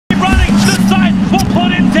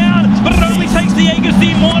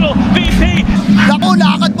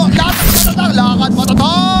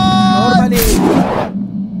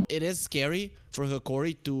scary for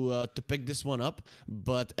Hokori to pick this one up,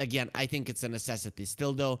 but again, I think it's a necessity.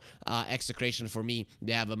 Still though, Execration for me,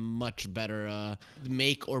 they have a much better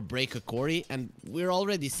make or break Hokori, and we're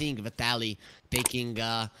already seeing Vitaly taking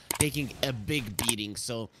a big beating.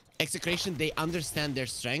 So Execration, they understand their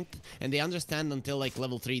strength, and they understand until like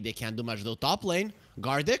level 3 they can't do much. Though top lane,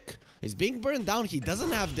 Gardic is being burned down. He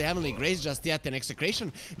doesn't have the Heavenly Grace just yet, and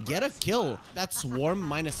Execration get a kill. That Swarm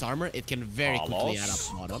minus armor, it can very quickly add up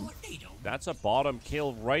bottom. That's a bottom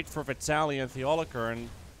kill right for Vitaly and Theoliker, and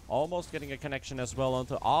almost getting a connection as well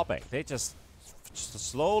onto Abe. They just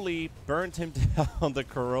slowly burned him down. The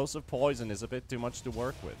corrosive poison is a bit too much to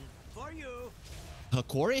work with.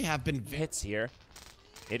 Hokori have been hits here.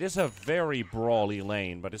 It is a very brawly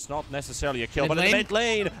lane, but it's not necessarily a kill. But in the mid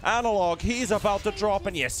lane, Analog, he's about to drop,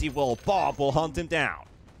 and yes, he will. Bob will hunt him down.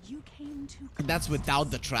 That's without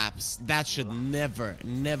the traps. That should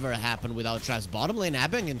never happen without traps. Bottom lane,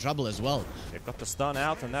 Abeng in trouble as well. They've got the stun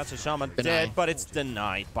out, and that's a shaman dead, but it's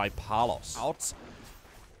denied by Palos. Out.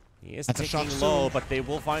 He is ticking low, but they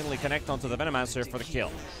will finally connect onto the Venomancer for the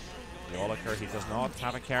kill. Theoliker, he does not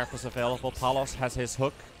have a carapace available. Palos has his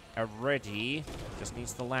hook ready. Just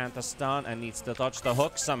needs to land the stun and needs to dodge the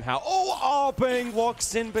hook somehow. Oh, Abeng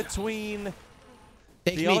walks in between.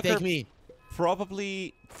 Take me.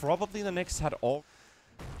 Probably the Knicks had all.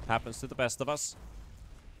 Happens to the best of us.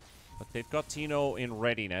 But they've got Tino in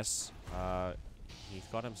readiness. He's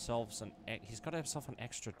got himself an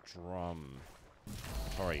extra drum.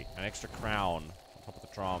 Sorry, an extra crown on top of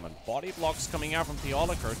the drum, and body blocks coming out from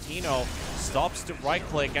Theoliker. Tino stops to right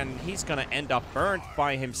click, and he's gonna end up burnt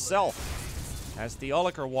by himself. As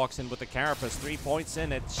Theoliker walks in with the carapace, 3 points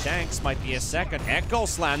in it. Shanks might be a second. Echo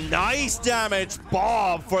Slam, nice damage.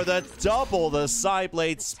 Bob for the double. The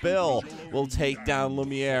Psyblade spill will take down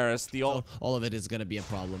Lumiere as all of it is gonna be a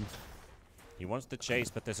problem. He wants to chase,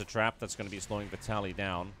 but there's a trap that's gonna be slowing Vitaly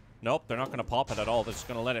down. Nope, they're not gonna pop it at all. They're just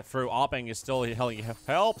gonna let it through. Abeng is still yelling,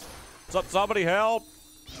 help! Somebody help!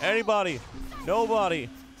 Anybody! Nobody!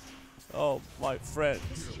 Oh, my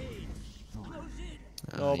friends.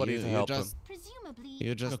 Nobody to help him.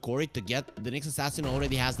 You just Hokori to get the Nyx Assassin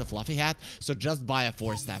already has the fluffy hat, so just buy a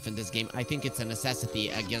 4-staff in this game. I think it's a necessity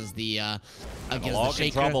against the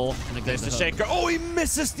Shaker. Trouble. There's the Shaker. Oh, he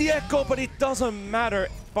misses the Echo, but it doesn't matter.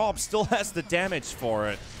 Bob still has the damage for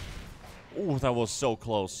it. Oh, that was so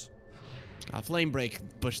close. Flame Break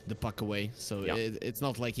pushed the puck away, so it's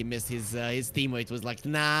not like he missed his teammate was like,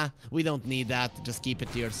 nah, we don't need that, just keep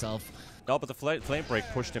it to yourself. No, but the Flame Break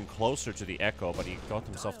pushed him closer to the Echo, but he got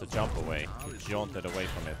himself to jump away. He jaunted away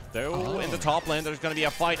from it. Though, in the top lane, there's going to be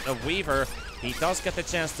a fight of Weaver. He does get the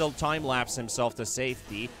chance to time-lapse himself to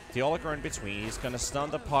safety. Theoliker in between. He's going to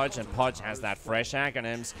stun the Pudge, and Pudge has that fresh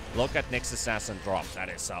Aghanims. Look at Nyx Assassin drop. That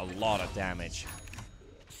is a lot of damage.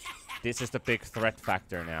 This is the big threat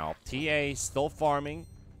factor now. TA still farming,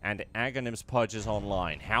 and Aghanim's Pudge is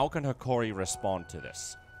online. How can Hokori respond to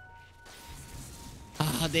this?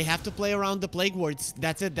 They have to play around the Plague Wards.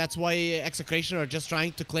 That's it. That's why Execration are just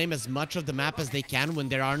trying to claim as much of the map as they can when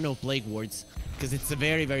there are no Plague Wards. Because it's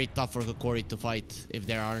very tough for Hokori to fight if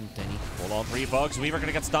there aren't any. Hold on, 3 bugs. Weaver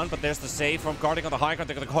gonna get stunned, but there's the save from guarding on the high ground.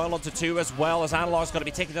 They're gonna coil onto 2 as well, as Analog's gonna be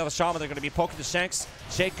taking down the Shaman. They're gonna be poking the Shanks.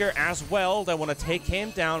 Shaker as well. They want to take him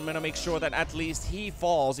down. I'm gonna make sure that at least he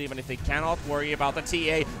falls, even if they cannot worry about the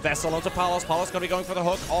TA. Vessel onto Palos. Palos gonna be going for the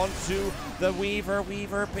hook onto the Weaver.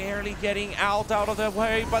 Weaver barely getting out of the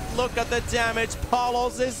way, but look at the damage.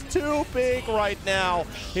 Palos is too big right now.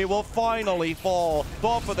 He will finally fall.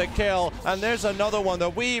 Bob for the kill, and there's another one. The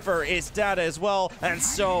Weaver is dead as well, and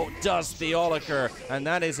so does Theoliker, and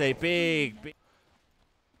that is a big...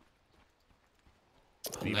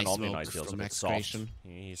 Even Omni-Knight feels a bit soft.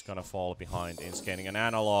 He's gonna fall behind in scanning an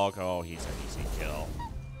Analog. Oh, he's an easy kill.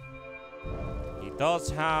 He does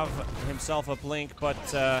have himself a blink, but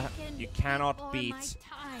you cannot beat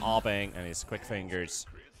Abeng and his quick fingers.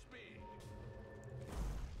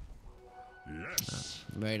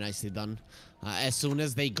 Very nicely done. As soon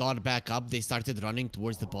as they got back up, they started running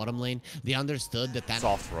towards the bottom lane. They understood that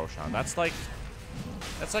soft Roshan. That's like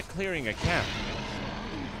clearing a camp.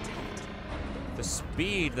 The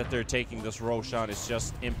speed that they're taking this Roshan is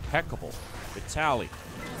just impeccable. Vitaly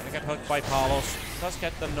gonna get hooked by Palos. Does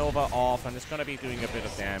get the Nova off, and it's gonna be doing a bit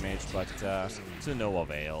of damage, but to no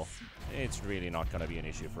avail. It's really not gonna be an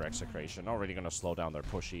issue for Execration. Not really gonna slow down their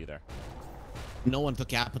push either. no one to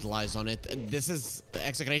capitalize on it. This is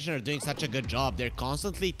Execration are doing such a good job. They're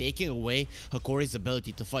constantly taking away Hokori's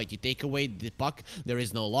ability to fight. You take away the puck, there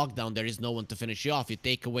is no lockdown, there is no one to finish you off. You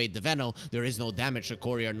take away the Veno, there is no damage.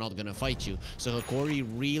 Hokori are not gonna fight you. So Hokori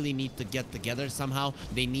really need to get together somehow.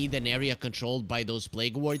 They need an area controlled by those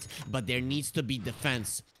Plague Wards, but there needs to be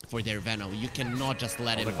defense for their Veno. You cannot just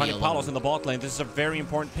let him be finding alone. Palos in the bot lane. This is a very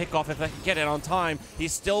important pickoff if they can get it on time.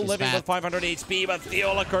 He's still living with 500 HP, but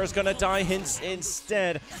Theolacur is gonna die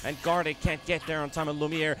instead. And Gardic can't get there on time. And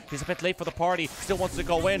Lumiere, he's a bit late for the party. Still wants to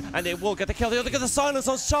go in, and they will get the kill. They'll get the silence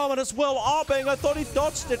on Shaman as well. Abeng, I thought he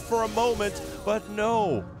dodged it for a moment, but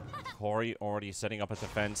no. Hokori already setting up a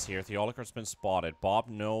defense here. Theolacur's been spotted. Bob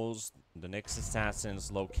knows the Nyx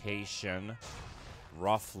Assassin's location,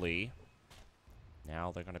 roughly.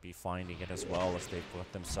 Now they're going to be finding it as well as they've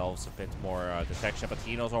put themselves a bit more detection. But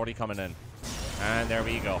Tino's already coming in. And there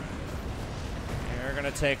we go. They're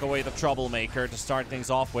going to take away the troublemaker to start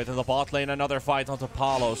things off with. In the bot lane, another fight onto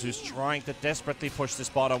Palos, who's trying to desperately push this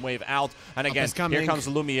bottom wave out. And again, here comes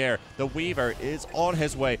Lumiere. The Weaver is on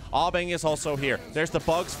his way. Abeng is also here. There's the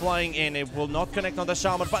bugs flying in. It will not connect on the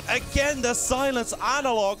Shaman. But again, the silence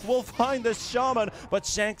analog will find the Shaman. But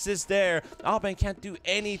Shanks is there. Abeng can't do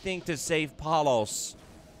anything to save Palos.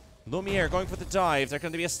 Lumiere going for the dive. There's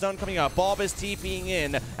going to be a stun coming up. Bob is TPing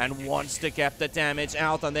in and wants to get the damage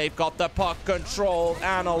out, and they've got the puck control.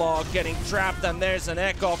 Analog getting trapped, and there's an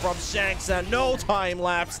echo from Shanks, and no time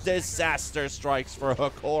lapse. Disaster strikes for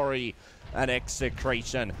Hokori and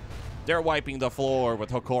Execration. They're wiping the floor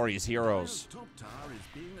with Hokori's heroes.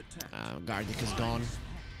 Gardic is gone.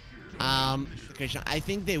 I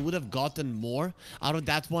think they would have gotten more out of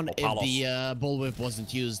that one if the bullwhip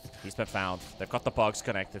wasn't used. He's been found. They've got the bugs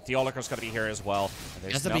connected. Theolacur's going to be here as well.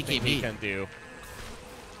 And there's nothing he can do.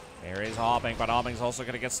 There is Abeng, but Abeng's also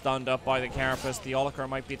going to get stunned up by the Carapace. Theolacur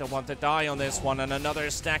might be the one to die on this one. And another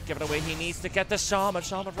stack given away. He needs to get the Shaman.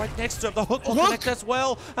 Shaman right next to him. The hook will connect as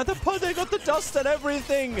well. And the they got the dust and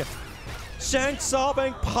everything. Shanks,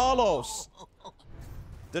 Abeng, Palos.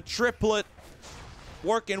 The triplet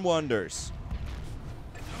working wonders.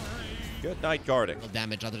 Good night, Gardic. No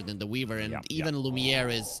damage other than the Weaver, and even Lumiere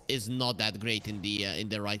is not that great in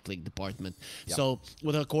the right click department. So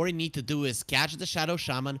what Hokori need to do is catch the Shadow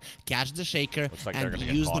Shaman, catch the Shaker, and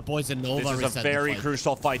use the Poison Nova. This is a very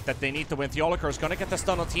crucial fight that they need to win. Theolacur is going to get the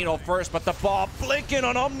stun on Tino first, but the Bob blinking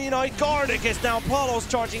on Omni Knight. Gardic is down. Palos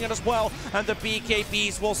charging it as well, and the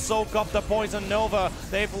BKBs will soak up the Poison Nova.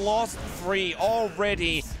 They've lost 3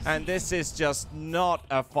 already, and this is just not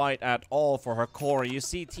a fight at all for Hokori. You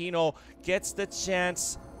see Tino gets the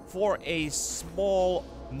chance for a small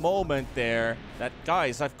moment there that,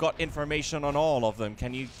 guys, I've got information on all of them.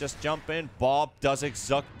 Can you just jump in? Bob does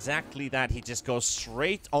exactly that. He just goes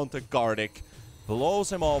straight onto Gardic,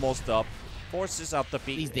 blows him almost up, forces out the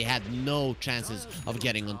beat. At least they had no chances of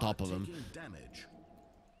getting on top of him.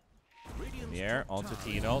 Here, onto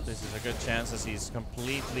Tino. This is a good chance as he's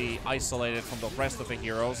completely isolated from the rest of the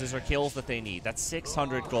heroes. These are kills that they need. That's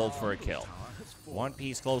 600 gold for a kill. One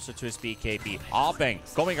piece closer to his BKB. Abeng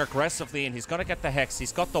going aggressively, and he's going to get the Hex.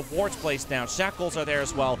 He's got the wards placed down. Shackles are there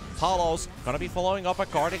as well. Palos going to be following up.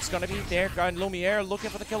 Gardic's going to be there. And Lumiere looking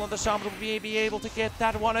for the kill on the Shaman. Will be able to get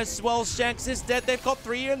that one as well. Shanks is dead. They've got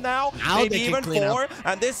 3 in now. Maybe even 4.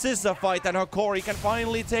 And this is a fight that Hokori can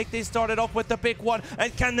finally take. They started off with the big one.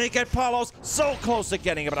 And can they get Palos? So close to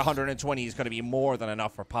getting him at 120. He's going to be more than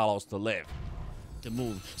enough for Palos to live. To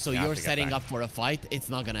move. So you're setting up for a fight. It's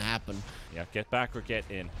not going to happen. Yeah, get back or get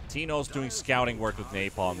in. Tino's doing scouting work with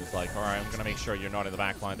Napalm. He's like, all right, I'm going to make sure you're not in the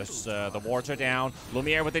back line. The wards are down.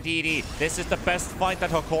 Lumiere with the DD. This is the best fight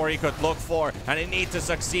that Hokori could look for, and it needs to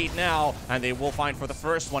succeed now. And they will find for the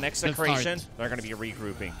first one, Execration. They're going to be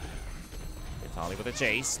regrouping. Vitali with a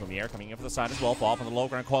chase. Lumiere coming in for the side as well. Bob on the low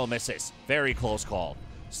ground coil misses. Very close call.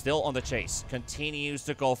 Still on the chase. Continues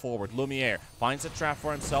to go forward. Lumiere finds a trap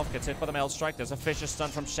for himself. Gets hit by the Meld Strike. There's a Fisher stun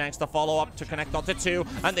from Shanks to follow up to connect onto 2.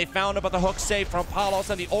 And they found him, but the hook save from Palos.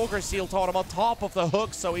 And the Ogre Seal taught him on top of the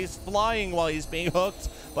hook. So he's flying while he's being hooked.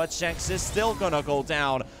 But Shanks is still going to go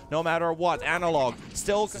down no matter what. Analog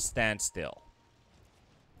still stand still.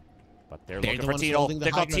 But they're looking for Tino.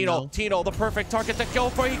 They've got Tino. Tino, the perfect target to go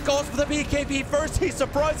for. He goes for the BKB first. He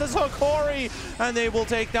surprises Hokori. And they will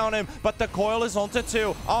take down him. But the coil is onto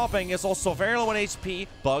 2. Abeng is also very low in HP.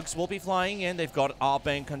 Bugs will be flying in. They've got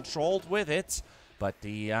Abeng controlled with it. But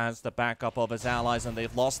he has the backup of his allies. And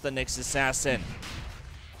they've lost the Nyx Assassin.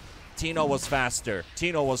 Tino was faster.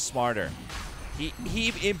 Tino was smarter.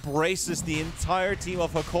 He embraces the entire team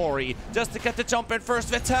of Hokori just to get the jump in first.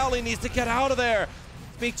 Vitali needs to get out of there.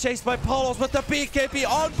 being chased by Palos, but the BKB,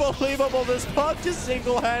 unbelievable. This Puck just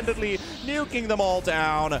single-handedly nuking them all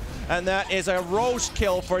down. And that is a Roche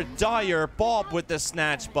kill for Dire. Bob with the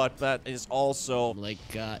snatch, but that is also... Like,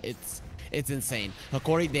 it's insane.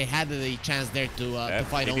 Hokori, they had the chance there to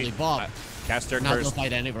fight only Bob. Caster Not cursed. to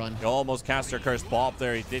fight anyone. He almost caster cursed Bob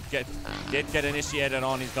there. He did get initiated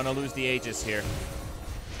on. He's gonna lose the Aegis here.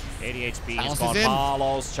 80 HP. He's got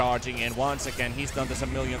Palos charging in once again. He's done this a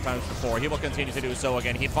million times before. He will continue to do so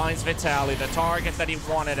again. He finds Vitaly, the target that he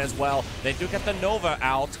wanted as well. They do get the Nova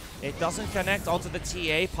out. It doesn't connect onto the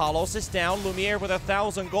TA. Palos is down. Lumiere with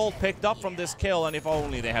 1,000 gold picked up from this kill, and if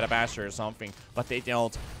only they had a basher or something, but they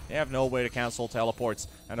don't. They have no way to cancel teleports,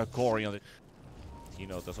 and Hokori on the...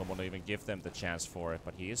 Tino doesn't want to even give them the chance for it,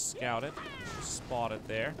 but he is scouted. He's spotted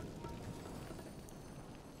there.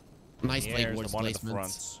 Nice play, Wards one at the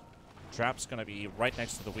front. Trap's gonna be right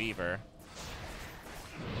next to the Weaver.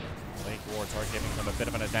 Lake Wards are giving them a bit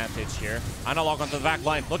of an advantage here. Analog onto the back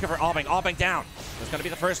line, looking for Aubing. Aubing down. There's gonna be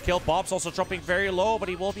the first kill. Bob's also dropping very low, but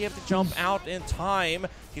he will be able to jump out in time.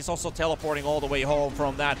 He's also teleporting all the way home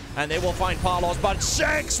from that, and they will find Palos, but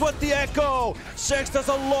Shanks with the Echo! Shanks does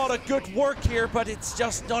a lot of good work here, but it's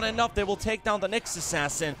just not enough. They will take down the next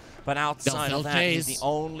assassin. But outside of that, he's the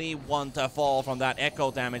only one to fall from that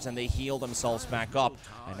echo damage, and they heal themselves back up,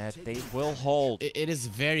 and that they will hold. It is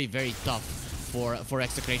very, very tough for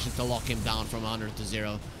Execration to lock him down from 100 to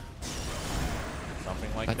 0.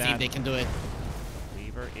 Something like that. Let's see if they can do it.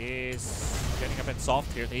 Weaver is getting a bit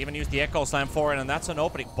soft here. They even used the Echo Slam for it, and that's an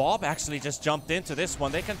opening. Bob actually just jumped into this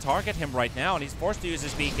one. They can target him right now, and he's forced to use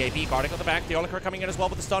his BKB. Gardic on the back. The Oliver coming in as well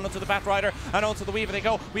with the stun onto the Batrider, and onto the Weaver they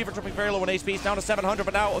go. Weaver dropping very low on HP. He's down to 700,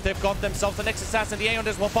 but now they've got themselves the next assassin. The A on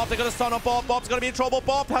this one. Bob, they're going to stun on Bob. Bob's going to be in trouble.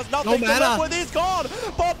 Bob has nothing to live with. He's gone.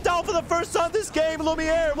 Bob down for the first time this game.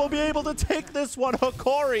 Lumiere will be able to take this one.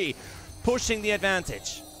 Hokori pushing the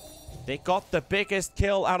advantage. They got the biggest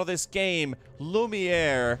kill out of this game.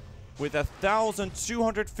 Lumiere with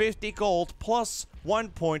 1,250 gold plus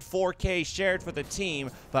 1.4k shared for the team,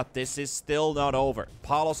 but this is still not over.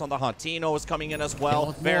 Palos on the hunt. Tino is coming in as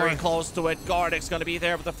well. Very close to it. Gardic's going to be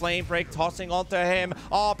there with the flame break, tossing onto him.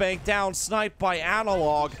 Aubing down, sniped by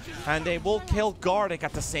Analog, and they will kill Gardic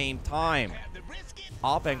at the same time.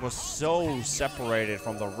 Aubing was so separated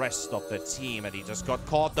from the rest of the team, and he just got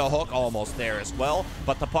caught the hook almost there as well.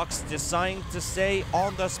 But the Puck's designed to stay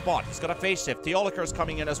on the spot. He's got a face shift. Theoliker's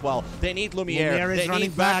coming in as well. They need Lumiere. They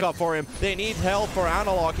need backup for him. They need help for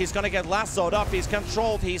Analog. He's going to get lassoed up. He's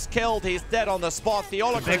controlled. He's killed. He's dead on the spot.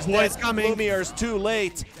 Theoliker's dead. Lumiere's too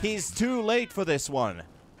late. He's too late for this one.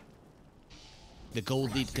 The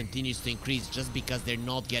gold lead continues to increase just because they're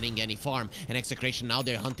not getting any farm. And Execration, now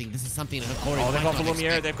they're hunting. This is something that Hokori they've got the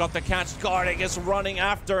Lumiere. They've got the catch. Gardic is running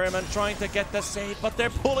after him and trying to get the save, but they're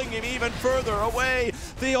pulling him even further away.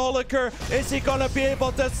 The Oliker, is he going to be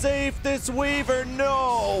able to save this Weaver?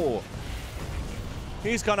 No!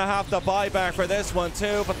 He's going to have to buy back for this one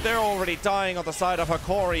too, but they're already dying on the side of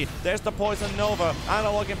Hokori. There's the Poison Nova.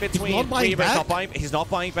 Analog in between. He's not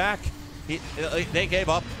buying back. They gave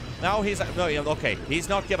up. Now he's okay. He's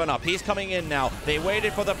not giving up. He's coming in now. They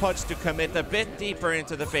waited for the punch to commit a bit deeper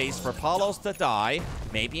into the face for Palos to die.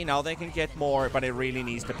 Maybe now they can get more, but it really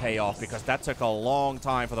needs to pay off because that took a long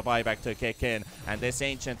time for the buyback to kick in. And this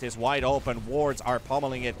Ancient is wide open. Wards are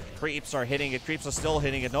pummeling it. Creeps are hitting it. Creeps are still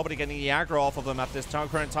hitting it. Nobody getting the aggro off of them at this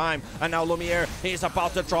current time. And now Lumiere, he's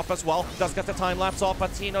about to drop as well. Does get the time lapse off,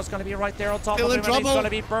 but Tino's going to be right there on top of him. And he's going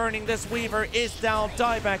to be burning. This Weaver is down.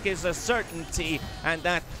 Dieback is a certainty, and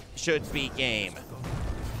that should be game.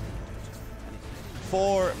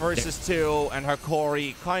 4 versus 2, and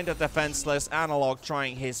Hokori kind of defenseless. Analog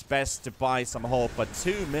trying his best to buy some hope, but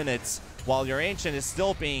 2 minutes while your Ancient is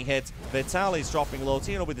still being hit. Vitaly's dropping low.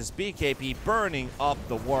 Tino with his BKB burning up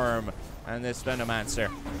the Worm. And this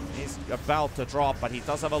Venomancer, he's about to drop, but he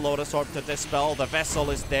does have a Lotus Orb to dispel. The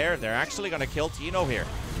Vessel is there. They're actually going to kill Tino here.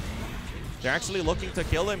 They're actually looking to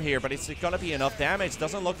kill him here, but it's going to be enough damage.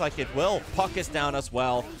 Doesn't look like it will. Puck is down as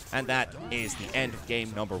well, and that is the end of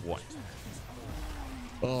game number 1.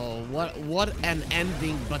 Oh, what an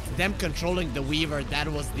ending, but them controlling the Weaver, that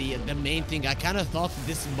was the main thing. I kind of thought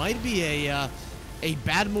this might be a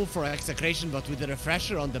bad move for Execration, but with the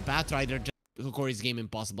refresher on the Batrider, Hokori's game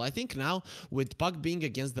impossible. I think now with Puck being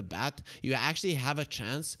against the Bat, you actually have a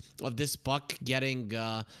chance of this Puck getting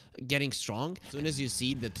strong. As soon as you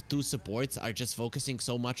see that the 2 supports are just focusing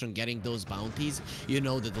so much on getting those bounties, you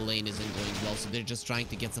know that the lane isn't going well, so they're just trying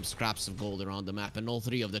to get some scraps of gold around the map, and all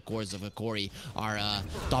 3 of the cores of Hokori are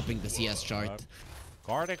topping the CS chart.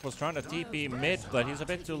 Gardic was trying to TP mid, but he's a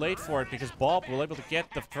bit too late for it because Bob was able to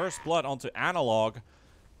get the first blood onto Analog.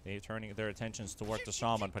 They're turning their attentions toward the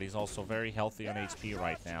Shaman, but he's also very healthy on HP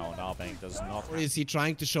right now, and Abeng does not... Or is he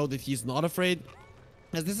trying to show that he's not afraid?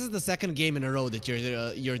 As this is the second game in a row that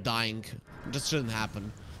you're dying. It just shouldn't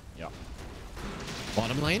happen. Yeah.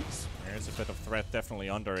 Bottom lane. There's a bit of threat definitely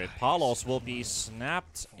under it. Palos will be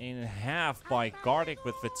snapped in half by Gardic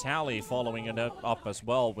with Vitaly following it up as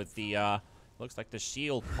well with the... looks like the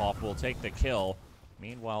shield pop will take the kill.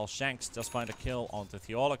 Meanwhile, Shanks does find a kill onto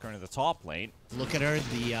Theoliker in the top lane. Look at her.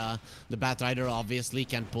 The Batrider obviously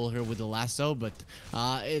can pull her with the lasso, but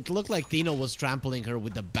it looked like Tino was trampling her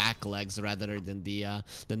with the back legs rather than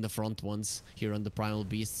the front ones here on the Primal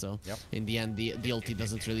Beast. So in the end, the ulti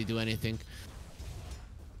doesn't really do anything.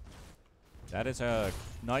 That is a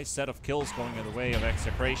nice set of kills going in the way of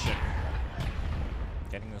Execration.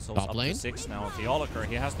 Getting themselves up to 6 now on Theoliker.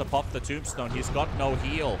 He has to pop the Tombstone. He's got no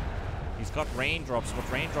heal. He's got raindrops,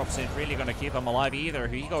 but raindrops ain't really going to keep him alive either.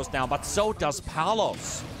 He goes down, but so does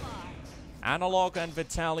Palos. Analog and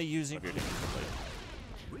Vitaly using...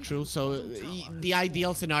 True, so the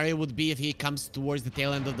ideal scenario would be if he comes towards the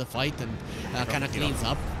tail end of the fight and kind of cleans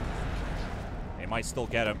up. They might still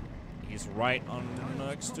get him. He's right on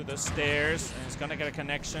next to the stairs, and he's gonna get a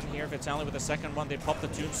connection here. Vitaly with the second one. They pop the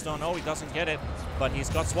Tombstone. Oh, he doesn't get it, but he's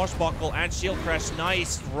got Swashbuckle and Shield Crash.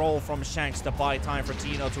 Nice roll from Shanks to buy time for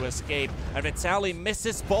Tino to escape, and Vitaly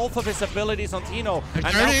misses both of his abilities on Tino. And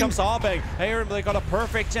now comes Abeng. Here they got a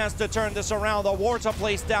perfect chance to turn this around. The wards are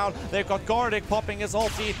placed down. They've got Gardic popping his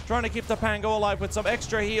ulti, trying to keep the Pango alive with some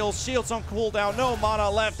extra heals. Shields on cooldown. No mana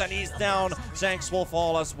left, and he's down. Shanks will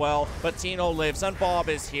fall as well, but Tino lives, and Bob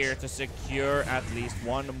is here to secure at least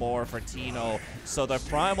one more for Tino. So the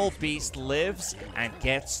Primal Beast lives and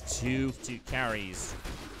gets two carries.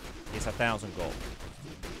 He's 1,000 gold.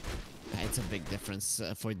 It's a big difference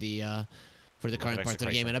for the current part of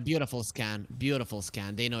the game, and a beautiful scan. Beautiful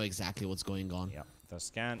scan. They know exactly what's going on. Yeah, the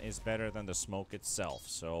scan is better than the smoke itself.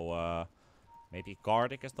 So maybe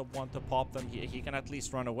Gardic is the one to pop them. He can at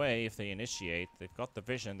least run away if they initiate. They've got the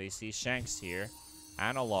vision. They see Shanks here.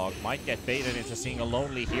 Analog might get baited into seeing a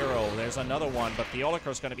lonely hero. There's another one, but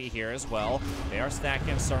Theoliker's going to be here as well. They are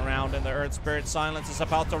stacking Surround, and the Earth Spirit Silence is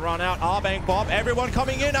about to run out. Abeng, Bob, everyone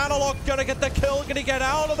coming in. Analog gonna get the kill. Gonna get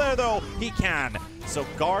out of there, though. He can. So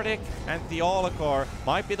Gardic and Theoliker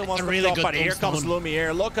might be the ones to stop, but here comes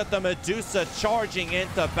Lumiere. Look at the Medusa charging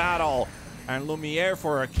into battle. And Lumiere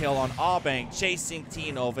for a kill on Abeng, chasing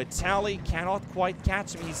Tino. Vitaly cannot quite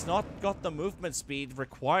catch him. He's not got the movement speed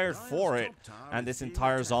required for it. And this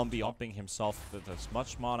entire zombie upping himself with as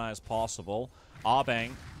much mana as possible. Abeng,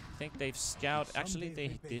 I think they've scouted. Actually,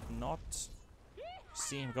 they did not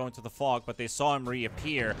see him go into the fog, but they saw him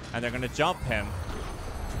reappear, and they're going to jump him.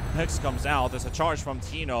 Hex comes out. There's a charge from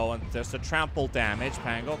Tino, and there's the trample damage.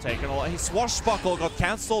 Pango taking a lot. His Swashbuckle got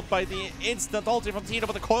cancelled by the instant ulti from Tino,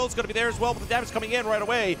 but the coil's going to be there as well, but the damage coming in right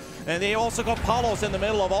away. And they also got Palos in the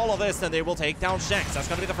middle of all of this, and they will take down Shanks. That's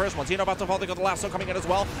going to be the first one. Tino about to fall. They got the lasso coming in as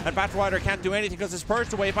well, and Batrider can't do anything because it's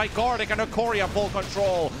purged away by Gardic, and Hokori have full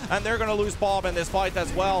control. And they're going to lose Bob in this fight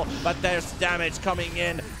as well, but there's damage coming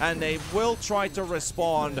in, and they will try to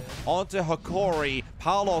respond onto Hokori.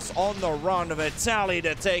 Palos on the run. Vitaly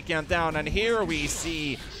to take him down, and here we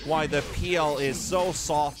see why the PL is so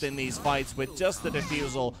soft in these fights with just the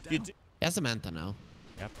defusal. That's a Manta now.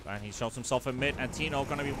 Yep, and he shows himself in mid, and Tino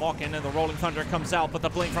going to be walking in. The Rolling Thunder comes out, but the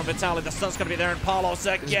blink from Vitaly, the sun's going to be there, and Palos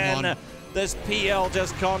again. This PL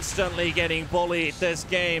just constantly getting bullied this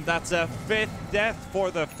game. That's a 5th death for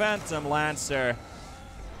the Phantom Lancer.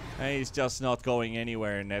 And he's just not going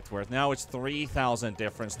anywhere in net worth. Now it's 3,000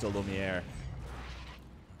 difference to Lumiere.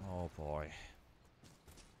 Oh boy.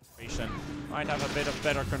 Might have a bit of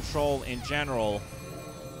better control in general.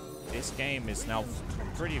 This game is now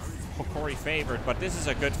pretty Hokori favored, but this is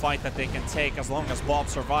a good fight that they can take as long as Bob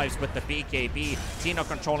survives with the BKB. Tino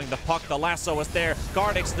controlling the puck. The lasso is there.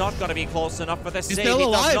 Gardic's not going to be close enough for the save. He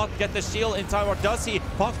does not get the shield in time, or does he?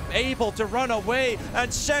 Puck able to run away,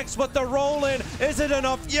 and Shanks with the roll in. Is it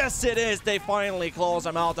enough? Yes, it is. They finally close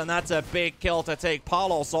him out, and that's a big kill to take.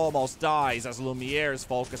 Palos almost dies as Lumiere is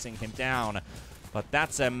focusing him down. But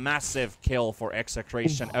that's a massive kill for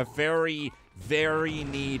Execration. A very, very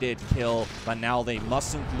needed kill. But now they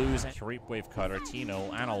mustn't lose. Creep Wave Cutter,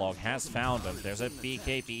 Tino, Analog has found him. There's a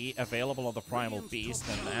BKB available on the Primal Beast.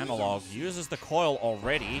 And Analog uses the coil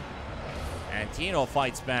already. And Tino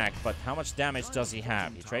fights back. But how much damage does he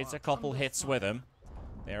have? He trades a couple hits with him.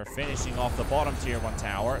 They're finishing off the bottom tier 1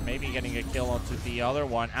 tower. Maybe getting a kill onto the other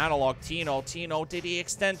one. Analog, Tino. Tino, did he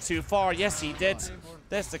extend too far? Yes, he did.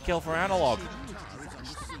 That's the kill for Analog.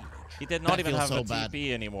 He did not even have so a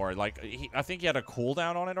TP anymore. Like, I think he had a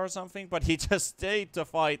cooldown on it or something, but he just stayed to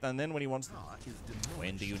fight, and then when he wants to...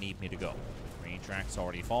 When do you need me to go? Green track's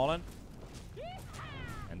already fallen.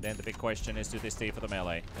 And then the big question is, do they stay for the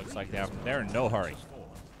melee? Looks like they're in no hurry.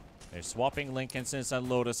 They're swapping Lincolnsons and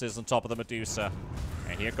Lotuses on top of the Medusa.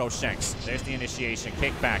 And here goes Shanks. There's the initiation.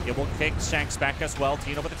 Kick back. It will kick Shanks back as well.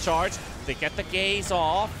 Tino with the charge. They get the gaze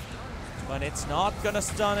off. But it's not going to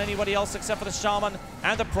stun anybody else except for the Shaman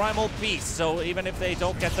and the Primal Beast. So even if they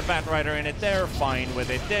don't get the Batrider in it, they're fine with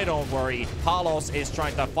it. They don't worry. Palos is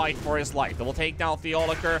trying to fight for his life. They will take down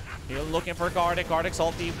Theoliker. He's looking for Gardic. Gardic's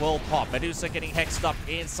ulti will pop. Medusa getting hexed up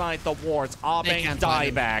inside the wards. Abeng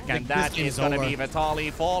die back. And that is going to be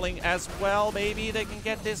Vitali falling as well. Maybe they can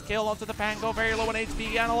get this kill onto the Pango. Very low in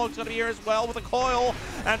HP. Analog's going to be here as well with a coil.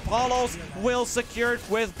 And Palos will secure it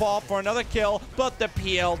with Bob for another kill. But the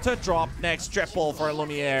PL to drop next. Triple for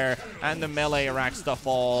Lumiere, and the melee racks to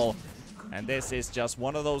fall. And this is just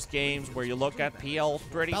one of those games where you look at PL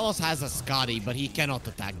pretty... Palos has a Scotty, but he cannot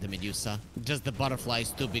attack the Medusa. Just the butterfly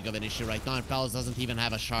is too big of an issue right now, and Palos doesn't even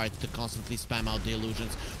have a shard to constantly spam out the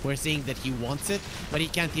illusions. We're seeing that he wants it, but he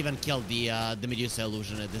can't even kill the Medusa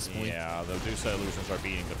illusion at this point. Yeah, the Medusa illusions are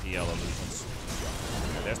beating the PL illusions.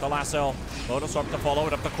 There's the lasso. Lotus Orb to follow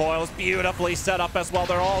it up. The coils beautifully set up as well.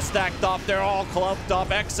 They're all stacked up. They're all clumped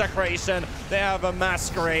up. Execration. They have a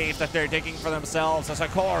mass grave that they're digging for themselves as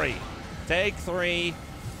Hokori take 3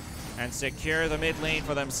 and secure the mid lane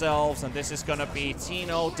for themselves. And this is going to be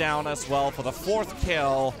Tino down as well for the 4th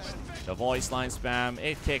kill. The voice line spam.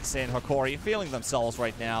 It kicks in. Hokori feeling themselves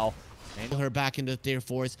right now. Her back into tier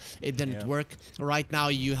 4s. It didn't work. Right now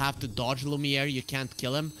you have to dodge Lumiere. You can't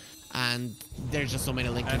kill him. And there's just so many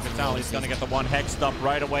Lincolns. And Vitali's going to get the one hexed up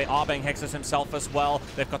right away. Abeng hexes himself as well.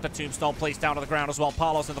 They've got the tombstone placed down to the ground as well.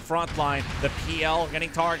 Palos in the front line. The PL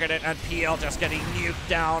getting targeted, and PL just getting nuked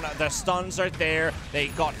down. The stuns are there. They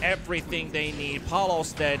got everything they need.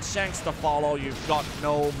 Palos dead. Shanks to follow. You've got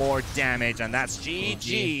no more damage, and that's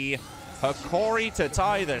GG. Hokori to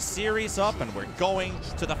tie the series up, and we're going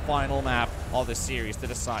to the final map of the series to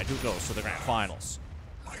decide who goes to the grand finals.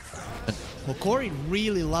 Hokori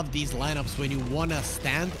really loved these lineups when you want to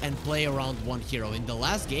stand and play around one hero. In the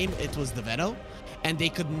last game, it was the Veto, and they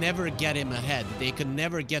could never get him ahead. They could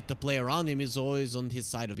never get to play around him. He's always on his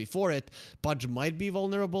side. Before it, Pudge might be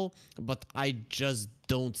vulnerable, but I just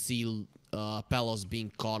don't see Palos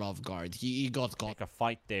being caught off guard. He got caught. Make a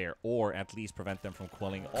fight there, or at least prevent them from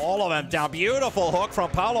quilling all of them down. Beautiful hook from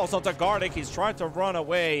Palos onto Gardic. He's trying to run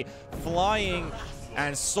away, flying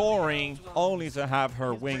and soaring, only to have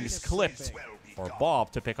her wings clipped for Bob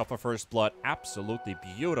to pick up a first blood. Absolutely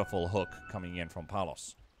beautiful hook coming in from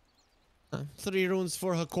Palos. 3 runes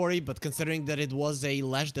for Hokori, but considering that it was a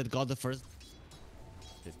Lash that got the first...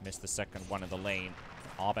 They've missed the second one in the lane.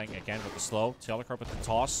 Abeng again with the slow. Telecorp with the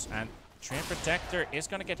toss, and Treant Protector is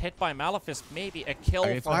going to get hit by Malefice. Maybe a kill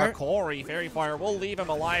for Hokori. Fairy Fire will leave him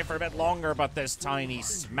alive for a bit longer, but this Tiny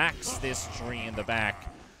smacks this tree in the back.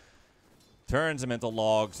 Turns him into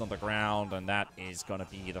logs on the ground, and that is going to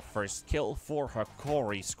be the first kill for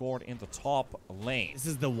Hokori, scored in the top lane. This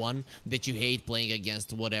is the one that you hate playing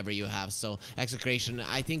against whatever you have. So Execration,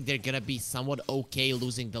 I think they're going to be somewhat okay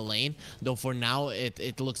losing the lane, though for now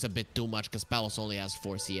it looks a bit too much because Palos only has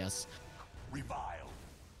 4 CS.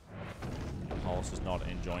 Palos is not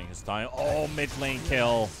enjoying his time. Oh, mid lane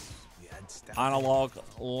kill. Analog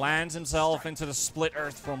lands himself into the split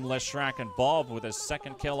earth from Leshrac, and Bob with his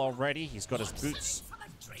 2nd kill already. He's got his boots,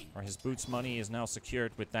 or his boots money is now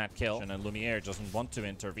secured with that kill. And Lumiere doesn't want to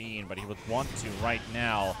intervene, but he would want to right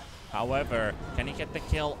now. However, can he get the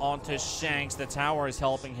kill onto Shanks? The tower is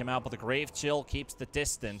helping him out, but the Grave Chill keeps the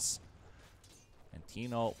distance. And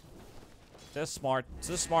Tino, it's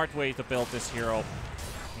a smart way to build this hero.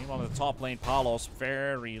 Meanwhile, the top lane, Palos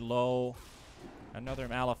very low. Another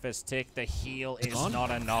Malefice tick. The heal is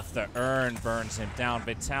not enough. The urn burns him down.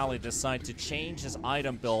 Vitali decides to change his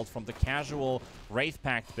item build from the casual Wraith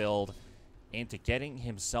Pact build into getting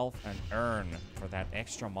himself an urn for that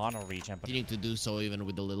extra mono regen. Needing to do so even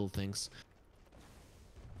with the little things.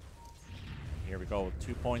 Here we go.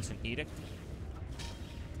 2 points in Edict.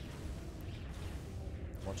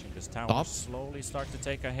 Watching this tower slowly start to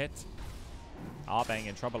take a hit. Abeng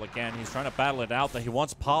in trouble again. He's trying to battle it out. That he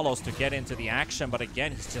wants Palos to get into the action, but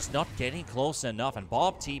again, he's just not getting close enough. And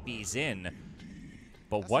Bob TP's in.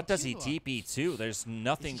 But what does he TP to? There's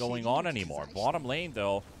nothing going on anymore. Bottom lane,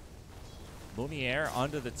 though. Lumiere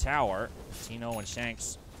under the tower. Tino and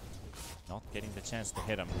Shanks not getting the chance to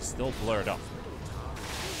hit him. He's still blurred up.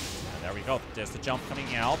 And there we go. There's the jump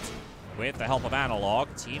coming out. with the help of Analog.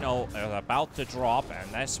 Tino is about to drop, and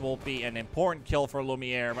this will be an important kill for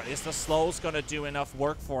Lumiere. But is the slows going to do enough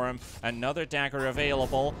work for him? Another dagger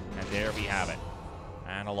available, and there we have it.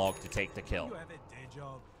 Analog to take the kill.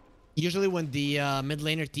 Usually when the mid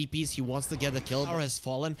laner TPs, he wants to get the kill. Tower has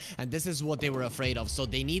fallen, and this is what they were afraid of. So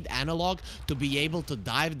they need Analog to be able to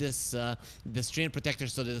dive this Treant Protector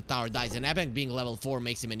so that the tower dies. And Abank being level 4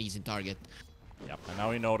 makes him an easy target. Yep, and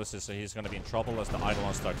now he notices that he's going to be in trouble as the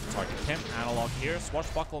Eidolon starts to target him. Analog here.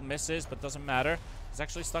 Swashbuckle misses, but doesn't matter. He's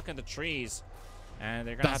actually stuck in the trees. And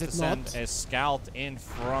they're going to have to send a scout in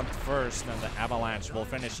front first, and the Avalanche will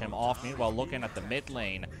finish him off. Meanwhile, looking at the mid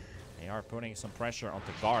lane, they are putting some pressure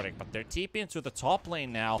onto Gardic, but they're TPing to the top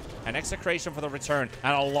lane now. And Execration for the return,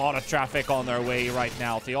 and a lot of traffic on their way right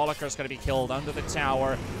now. Theoliker's going to be killed under the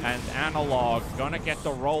tower, and Analog going to get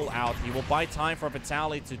the roll out. He will buy time for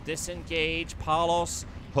Vitaly to disengage. Palos,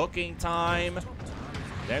 hooking time.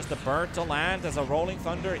 There's the bird to land as a Rolling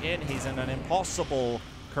Thunder in. He's in an impossible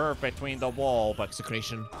curve between the wall, but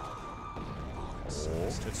Execration.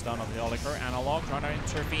 Good stun on the Theoliker. Analog trying to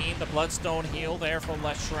intervene. The Bloodstone heal there for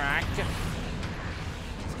Leshrac.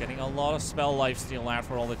 He's getting a lot of spell lifesteal out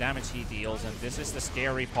for all the damage he deals, and this is the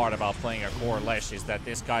scary part about playing a core Lesh, is that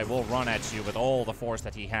this guy will run at you with all the force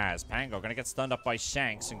that he has. Pango gonna get stunned up by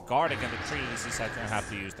Shanks, and Gardic in the trees, he's gonna have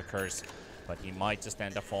to use the curse, but he might just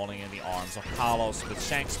end up falling in the arms of Palos with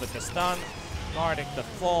Shanks with the stun. Gardic the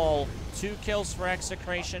fall. 2 kills for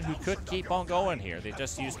Execration, who could keep on going here. They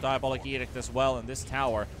just used Diabolic Edict as well in this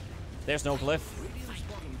tower. There's no glyph.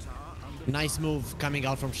 Nice move coming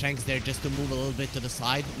out from Shanks there, just to move a little bit to the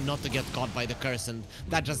side, not to get caught by the curse, and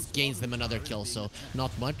that just gains them another kill. So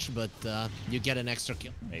not much, but you get an extra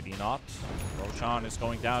kill. Maybe not. Roshan is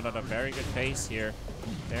going down at a very good pace here.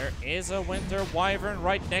 There is a Winter Wyvern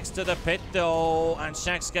right next to the pit though, and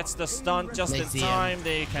Shanks gets the stun just in time.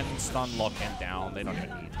 They can stun lock him down. They don't even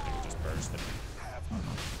need to, they can just burst him.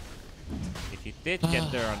 If he did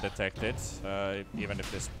get there undetected, even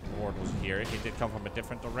if this ward was here, if he did come from a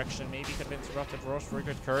different direction, maybe he could have interrupted Roche for a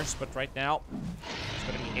good curse, but right now,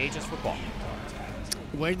 it's going to be ages for Bob.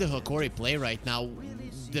 Where the Hokori play right now,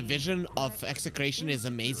 the vision of Execration is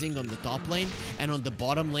amazing on the top lane, and on the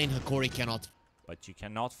bottom lane, Hokori cannot. But you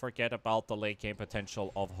cannot forget about the late game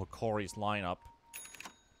potential of Hokori's lineup.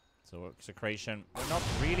 So Execration, they're not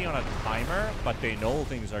really on a timer, but they know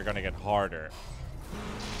things are going to get harder.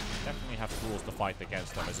 Definitely have tools to fight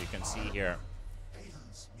against them, as you can see here.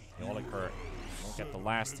 Theoliker will get the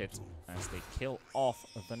last hit as they kill off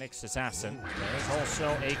the Nyx assassin. There is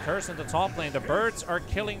also a curse in the top lane. The birds are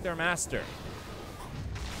killing their master.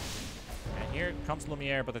 And here comes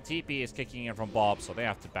Lumiere, but the TP is kicking in from Bob, so they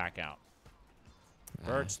have to back out.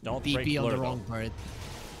 Birds don't break TP on blur, the wrong bird.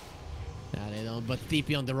 Yeah, they don't, but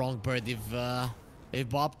TP on the wrong bird. If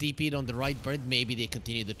Bob TP'd on the right bird, maybe they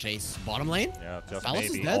continue the chase. Bottom lane? Yeah, just Palos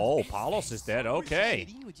maybe. is dead. Oh, Palos is dead. Okay.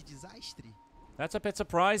 That's a bit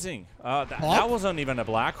surprising. That wasn't even a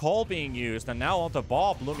black hole being used. And now onto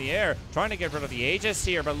Bob. Lumiere trying to get rid of the Aegis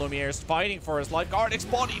here, but Lumiere's fighting for his life. Gardic's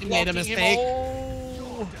body made a mistake.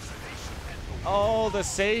 Oh, the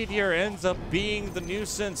Savior ends up being the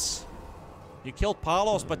nuisance. You killed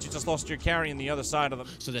Palos, but you just lost your carry on the other side of them.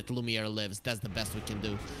 So that Lumiere lives. That's the best we can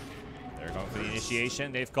do. They're going for the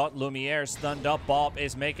initiation. They've got Lumiere stunned up. Bob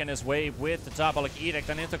is making his way with the Diabolic Edict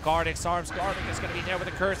and into Gardic's arms. Gardic is going to be there with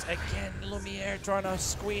a curse. Again, Lumiere trying to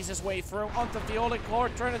squeeze his way through onto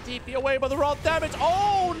Theoliker, trying to TP away, but the raw damage.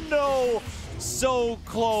 Oh no! So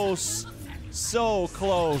close. So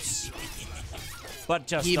close. But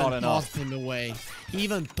just not enough. He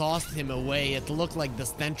even tossed him away. It looked like the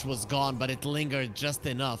stench was gone, but it lingered just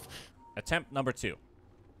enough. Attempt number 2.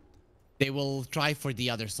 They will try for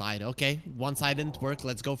the other side. Okay, one side didn't work.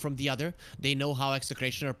 Let's go from the other. They know how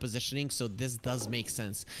Execration are positioning, so this does make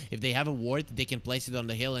sense. If they have a ward, they can place it on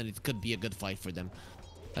the hill, and it could be a good fight for them.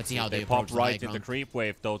 Let's see how they pop right into creep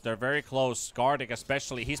wave, though. They're very close. Gardic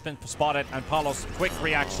especially. He's been spotted, and Palos, quick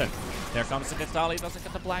reaction. There comes the Vitaly. Doesn't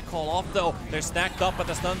get the black hole off, though. They're stacked up, but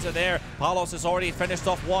the stuns are there. Palos has already finished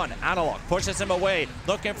off one. Analog pushes him away,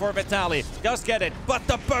 looking for Vitaly. Does get it, but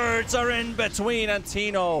the birds are in between, and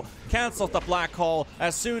Tino cancels the black hole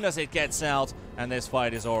as soon as it gets out, and this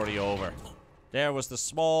fight is already over. There was the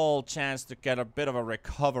small chance to get a bit of a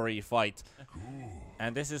recovery fight.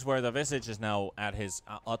 And this is where the Visage is now at his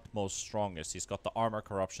utmost strongest. He's got the armor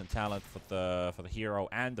corruption talent for the hero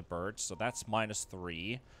and the birds, so that's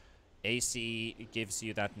 -3. AC gives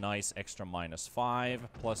you that nice extra -5,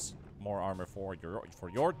 plus more armor for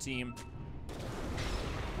your team.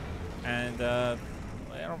 And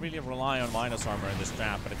they don't really rely on minus armor in this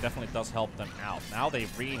draft, but it definitely does help them out. Now they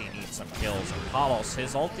really need some kills. And Palos,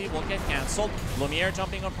 his ulti will get cancelled. Lumiere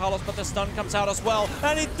jumping on Palos, but the stun comes out as well.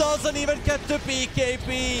 And he doesn't even get to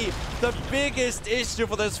BKB. The biggest issue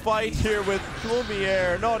for this fight here with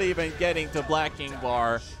Lumiere not even getting to Black King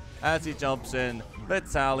Bar as he jumps in.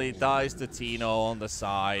 Vitaly dies to Tino on the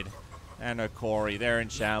side. And Hokori, they're in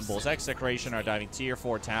shambles. Execration are diving tier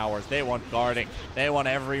 4 towers. They want guarding. They want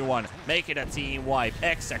everyone. Make it a team wipe.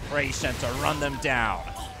 Execration to run them down.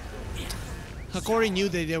 Hokori knew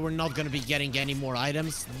that they were not going to be getting any more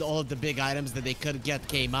items. All of the big items that they could get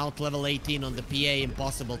came out. Level 18 on the PA,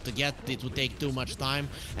 impossible to get. It would take too much time.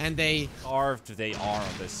 And they... Carved they are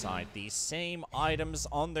on this side. These same items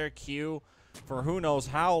on their queue for who knows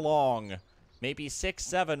how long. Maybe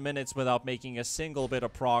 6-7 minutes without making a single bit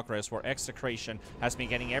of progress, where Execration has been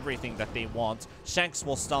getting everything that they want. Shanks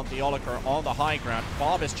will stun the Oliker on the high ground.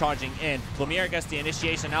 Bob is charging in. Lumiere gets the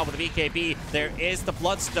initiation now with the BKB. There is the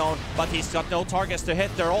Bloodstone, but he's got no targets to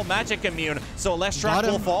hit. They're all magic immune, so Leshrac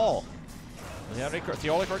will fall. The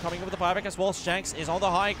Oliker coming with the buyback as well. Shanks is on the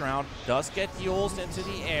high ground. Does get Yules into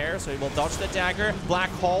the air, so he will dodge the dagger. Black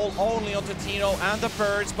hole only onto Tino and the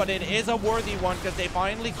birds, but it is a worthy one because they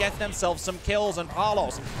finally get themselves some kills. And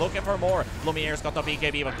Palos looking for more. Lumiere's got the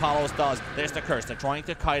BKB, but Palos does. There's the curse. They're trying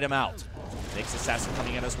to kite him out. Nick's assassin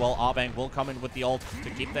coming in as well. Abang will come in with the ult to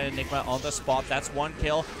keep the Enigma on the spot. That's one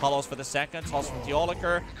kill. Palos for the second. Toss from the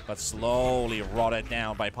Oliker, but slowly rotted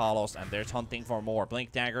down by Palos, and they're hunting for more.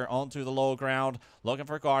 Blink Dagger onto the low ground. Looking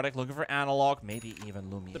for Gardic, looking for Analog, maybe even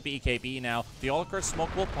Lumiere. The BKB now. The Oliker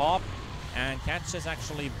smoke will pop, and catches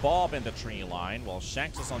actually Bob in the tree line, while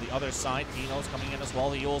Shanks is on the other side. Tino's coming in as well.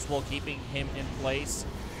 The Yules will keeping him in place.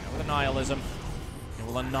 And with Annihilism, he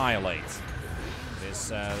will annihilate this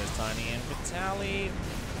Tiny and Vitaly.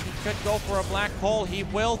 He could go for a black hole. He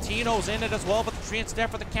will. Tino's in it as well, but the tree is there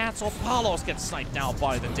for the cancel. Palos gets sniped down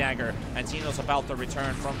by the dagger, and Tino's about to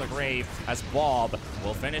return from the grave as Bob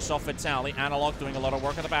will finish off Vitaly. Analog doing a lot of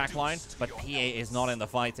work on the back line, but PA is not in the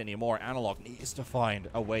fight anymore. Analog needs to find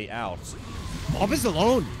a way out. Bob is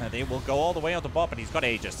alone. And they will go all the way onto Bob, and he's got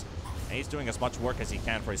Aegis. And he's doing as much work as he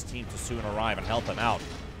can for his team to soon arrive and help him out.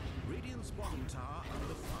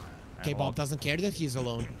 Okay, Bob doesn't care that he's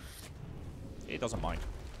alone. He doesn't mind.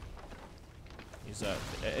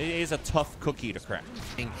 He's a tough cookie to crack.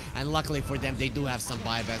 And luckily for them, they do have some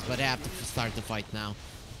buybacks, but they have to start the fight now.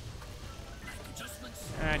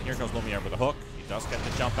 And here goes Lumiere with a hook. He does get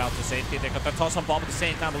the jump out to safety. They got the toss on Bob at the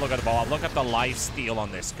same time. But look at Bob. Look at the life steal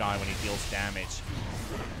on this guy when he deals damage.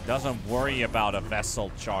 Doesn't worry about a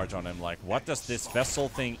Vessel charge on him. Like, what does this Vessel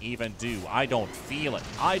thing even do? I don't feel it.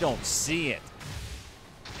 I don't see it.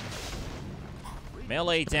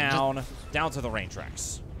 Melee down to the rain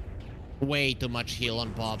tracks. Way too much heal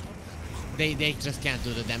on Bob. They just can't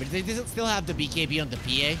do the damage. They still have the BKB on the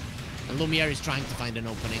PA, and Lumiere is trying to find an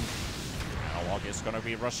opening. Analog is going to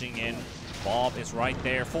be rushing in. Bob is right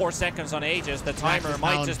there. 4 seconds on Aegis. The timer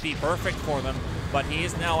might just be perfect for them, but he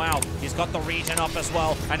is now out. He's got the regen up as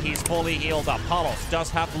well, and he's fully healed up. Palos does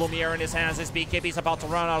have Lumiere in his hands. His BKB's about to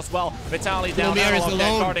run out as well. Vitaly down, Analog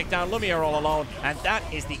dead, Gardic down, Lumiere all alone. And that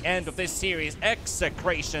is the end of this series.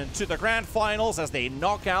 Execration to the grand finals as they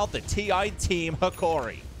knock out the TI team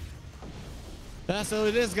Hokori. So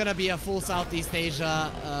it is gonna be a full Southeast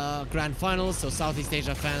Asia Grand Finals. So Southeast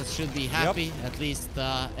Asia fans should be happy. Yep.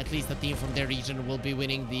 At least a team from their region will be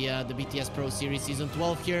winning the BTS Pro Series Season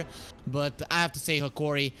 12 here. But I have to say,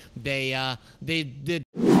 Hokori, they did.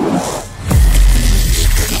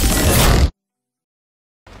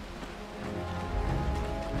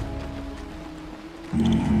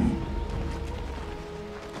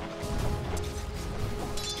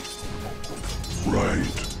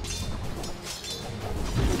 Right.